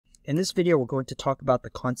In this video, we're going to talk about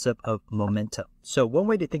the concept of momentum. So one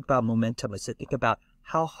way to think about momentum is to think about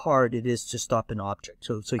how hard it is to stop an object.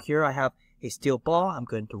 So here I have a steel ball. I'm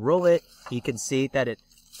going to roll it. You can see that it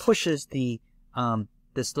pushes the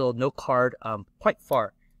this little note card quite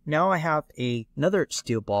far. Now I have another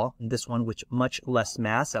steel ball, and this one with much less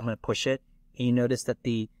mass. I'm going to push it, and you notice that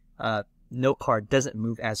the note card doesn't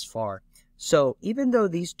move as far. So even though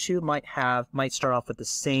these two might start off with the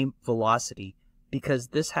same velocity, because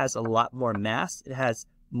this has a lot more mass, it has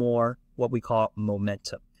more what we call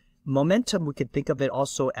momentum. Momentum, we can think of it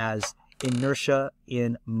also as inertia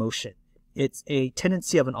in motion. It's a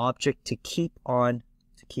tendency of an object to keep on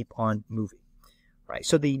moving. Right.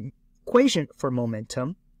 So the equation for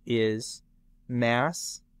momentum is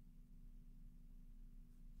mass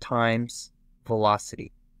times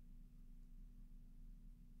velocity.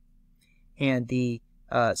 And the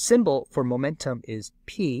symbol for momentum is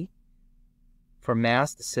P. For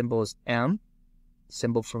mass, the symbol is M. The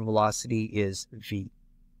symbol for velocity is V.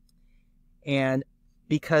 And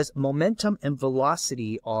because momentum and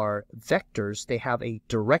velocity are vectors, they have a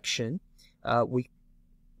direction, we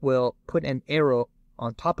will put an arrow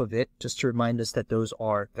on top of it just to remind us that those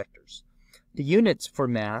are vectors. The units for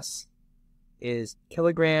mass is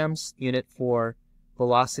kilograms. Unit for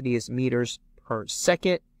velocity is meters per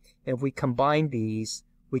second. And if we combine these,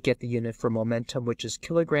 we get the unit for momentum, which is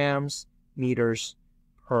kilograms meters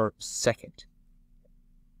per second.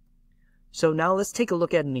 So now let's take a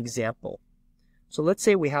look at an example. So let's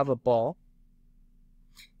say we have a ball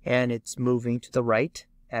and it's moving to the right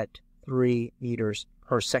at 3 meters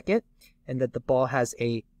per second, and that the ball has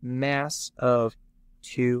a mass of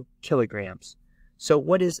 2 kilograms. So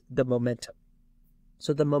what is the momentum?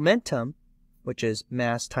 So the momentum, which is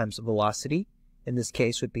mass times velocity, in this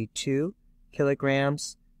case would be 2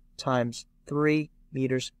 kilograms times 3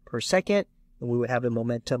 meters per second, and we would have a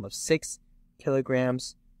momentum of 6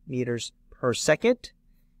 kilograms meters per second,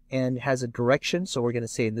 and it has a direction, so we're going to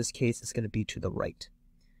say in this case it's going to be to the right.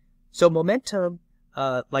 So momentum,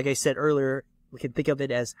 like I said earlier, we can think of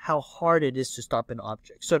it as how hard it is to stop an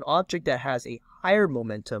object. So an object that has a higher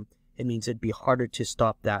momentum, it means it'd be harder to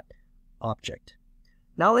stop that object.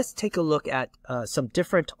 Now let's take a look at some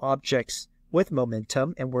different objects with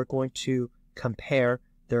momentum, and we're going to compare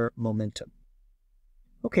their momentum.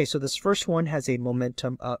 Okay, so this first one has a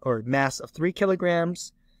momentum or mass of 3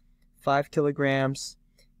 kilograms, 5 kilograms,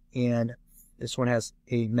 and this one has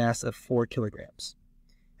a mass of 4 kilograms.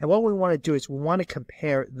 And what we want to do is we want to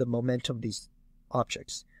compare the momentum of these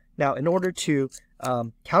objects. Now, in order to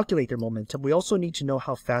calculate their momentum, we also need to know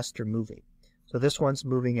how fast they're moving. So this one's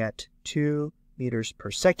moving at 2 meters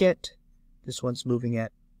per second. This one's moving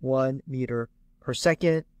at 1 meter per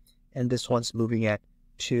second. And this one's moving at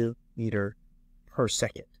 2 meters per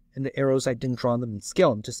second. And the arrows, I didn't draw them in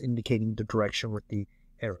scale. I'm just indicating the direction with the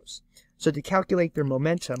arrows. So to calculate their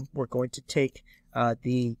momentum, we're going to take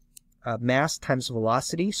the mass times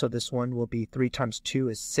velocity. So this one will be 3 times 2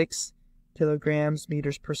 is 6 kilograms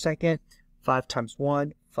meters per second. 5 times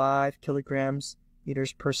 1, 5 kilograms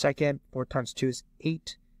meters per second. 4 times 2 is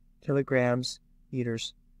 8 kilograms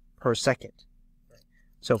meters per second.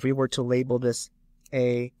 So if we were to label this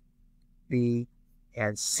A, B,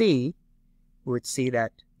 and C, we would see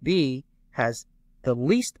that B has the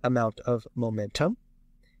least amount of momentum,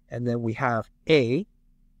 and then we have A,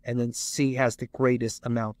 and then C has the greatest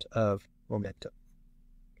amount of momentum.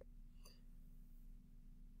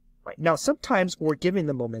 Right. Now, sometimes we're given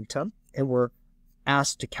the momentum and we're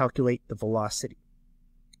asked to calculate the velocity.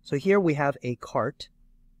 So here we have a cart,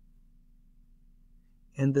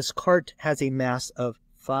 and this cart has a mass of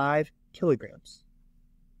 5 kilograms.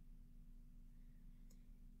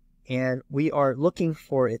 And we are looking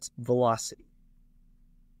for its velocity.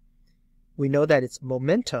 We know that its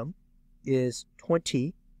momentum is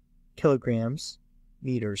 20 kilograms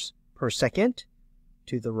meters per second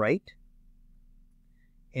to the right.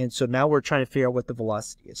 And so now we're trying to figure out what the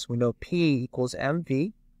velocity is. We know P equals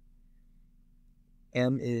mv.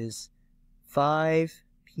 M is 5,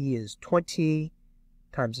 P is 20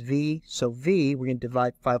 times V. So V, we're going to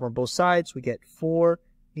divide 5 on both sides. We get 4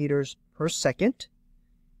 meters per second.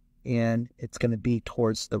 And it's going to be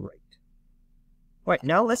towards the right. All right,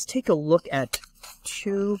 now let's take a look at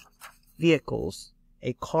two vehicles,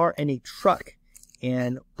 a car and a truck,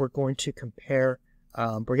 and we're going to compare,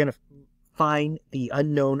 we're going to find the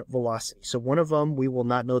unknown velocity. So one of them, we will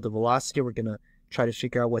not know the velocity. We're going to try to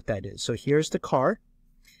figure out what that is. So here's the car,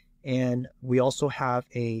 and we also have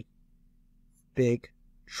a big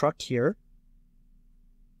truck here.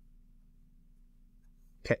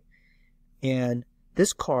 Okay, and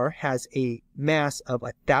this car has a mass of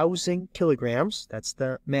 1,000 kilograms. That's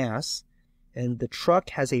the mass. And the truck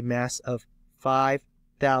has a mass of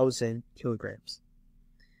 5,000 kilograms.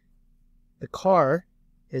 The car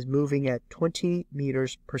is moving at 20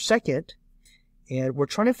 meters per second, and we're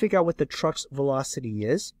trying to figure out what the truck's velocity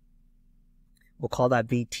is. We'll call that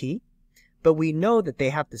VT, but we know that they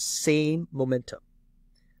have the same momentum.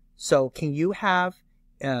 So can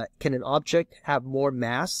an object have more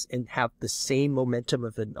mass and have the same momentum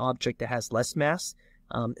of an object that has less mass?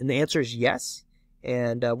 And the answer is yes,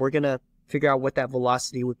 and we're going to figure out what that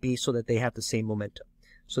velocity would be so that they have the same momentum.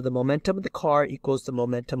 So the momentum of the car equals the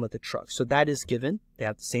momentum of the truck. So that is given. They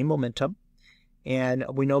have the same momentum. And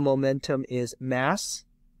we know momentum is mass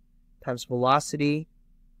times velocity.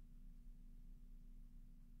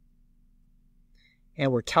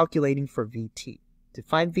 And we're calculating for VT. To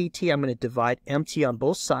find VT, I'm going to divide MT on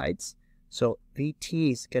both sides. So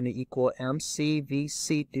VT is going to equal MC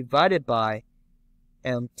VC divided by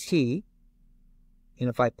MT. And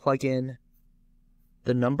if I plug in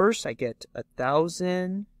the numbers, I get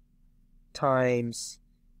 1,000 times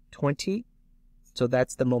 20. So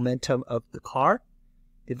that's the momentum of the car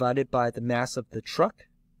divided by the mass of the truck.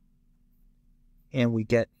 And we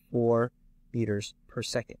get 4 meters per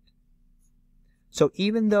second. So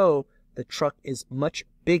even though the truck is much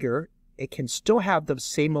bigger, it can still have the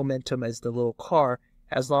same momentum as the little car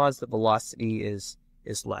as long as the velocity is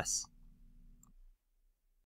less.